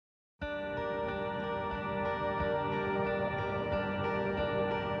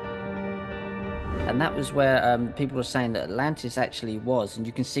and that was where people were saying that Atlantis actually was, and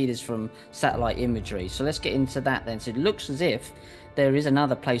you can see this from satellite imagery. So let's get into that then. So it looks as if there is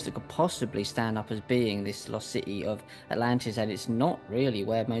another place that could possibly stand up as being this lost city of Atlantis, and it's not really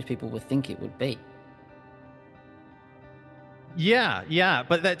where most people would think it would be. Yeah, yeah,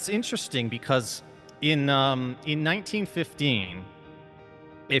 but that's interesting because in 1915,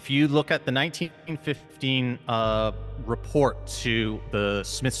 if you look at the 1915 report to the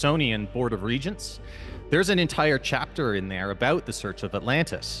Smithsonian Board of Regents, there's an entire chapter in there about the search of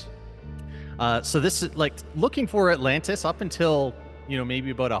Atlantis. So this is like looking for Atlantis up until, maybe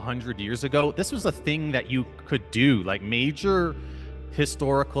about 100 years ago. This was a thing that you could do. Like major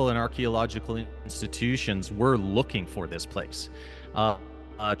historical and archaeological institutions were looking for this place.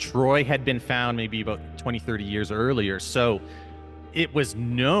 Troy had been found maybe about 20, 30 years earlier. So it was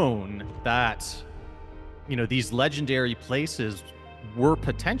known that, these legendary places were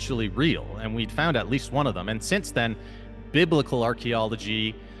potentially real, and we'd found at least one of them. And since then, biblical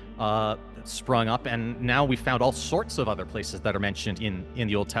archaeology sprung up, and now we found all sorts of other places that are mentioned in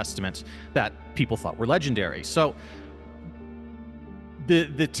the Old Testament that people thought were legendary. So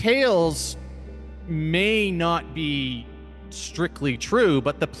the tales may not be strictly true,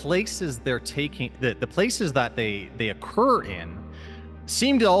 but the places they're taking, the places that they occur in,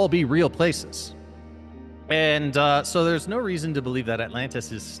 seem to all be real places. And so there's no reason to believe that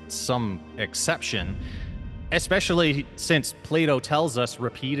Atlantis is some exception, especially since Plato tells us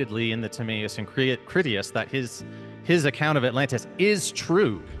repeatedly in the Timaeus and Critias that his account of Atlantis is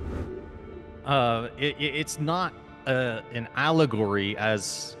true. It's not an allegory,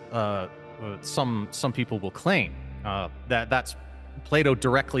 as some people will claim. That's Plato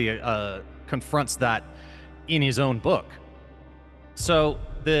directly confronts that in his own book. So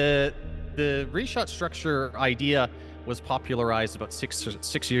the Richat structure idea was popularized about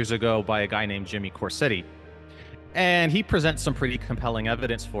six years ago by a guy named Jimmy Corsetti, and he presents some pretty compelling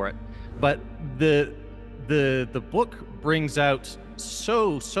evidence for it. But the book brings out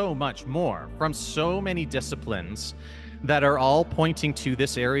so much more from so many disciplines that are all pointing to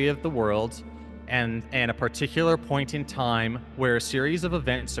this area of the world and a particular point in time where a series of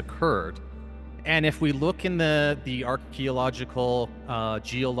events occurred. And if we look in the archaeological,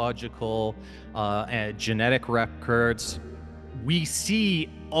 geological, and genetic records, we see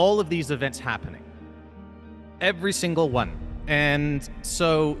all of these events happening, every single one. And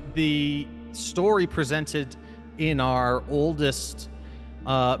so the story presented in our oldest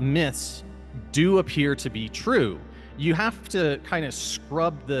myths do appear to be true. You have to kind of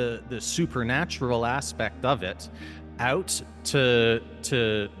scrub the supernatural aspect of it out to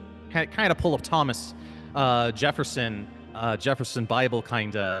kind of pull a Thomas Jefferson Bible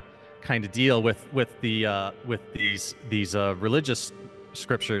kind of deal with these religious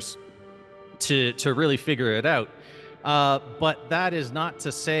scriptures to really figure it out. But that is not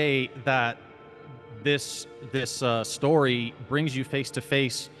to say that this story brings you face to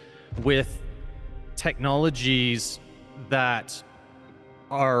face with technologies that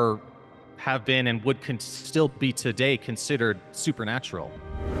have been and would still be today considered supernatural.